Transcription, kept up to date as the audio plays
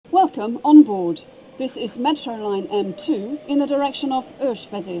Welcome on board. This is Metro Line M2 in the direction of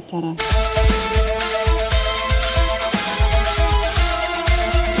Őrsvezértere.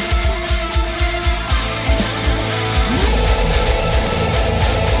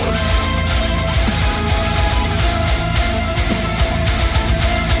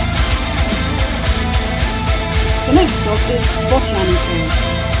 The next stop is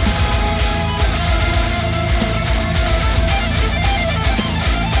fragility.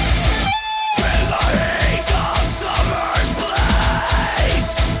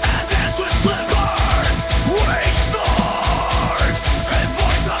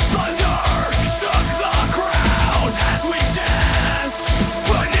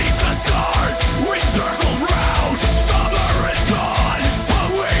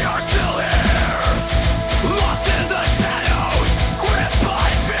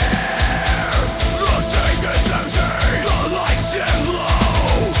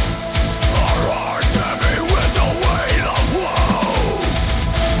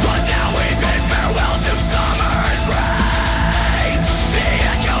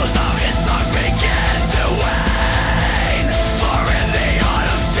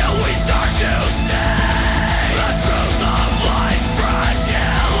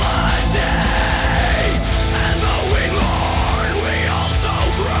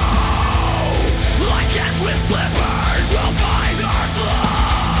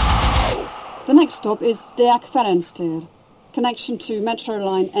 The next stop is Deák Ferenc tér, connection to Metro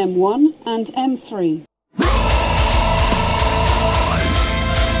Line M1 and M3.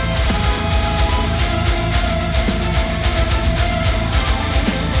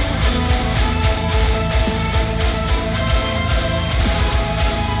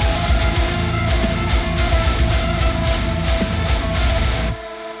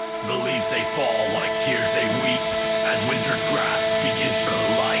 The leaves they fall like tears they weep as winter's grasp begins for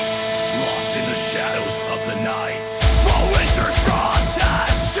the light. Lost in the shadows of the night. For winter's frost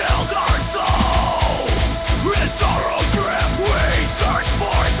has chilled our souls. In sorrow's grip we search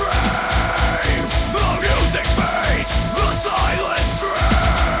for a dream. The music fades, the silence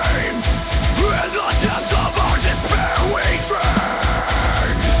screams. In the depths of our despair we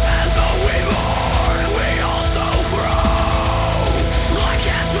dream. And though we mourn, we also grow. Like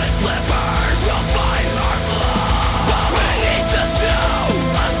ants with slippers, we'll find our flow. But beneath the snow,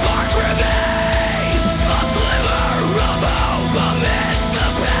 a spark remains. A glimmer of hope amidst the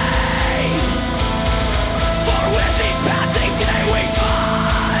pains. For with each passing day we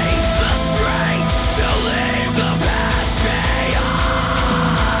find the strength to leave the past behind.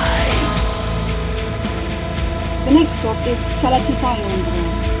 The next stop is Keleti pályaudvar,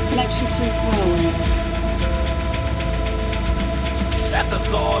 connection to railways. As the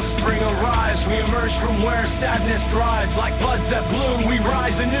thaw of spring arrives, we emerge from where sadness thrives. Like buds that bloom, we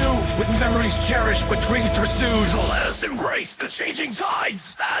rise anew, with memories cherished but dreams pursued. So let us embrace the changing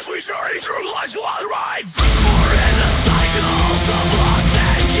tides as we journey through life's wild rides. For in the cycles of loss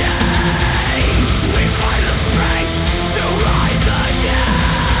and gain, we find the strength to rise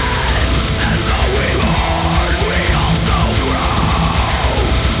again. And though we mourn, we also grow.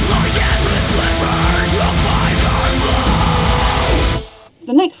 Like ants with slippers, we'll find our flow.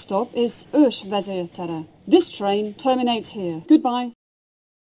 The next stop is Őrsvezértere. This train terminates here. Goodbye.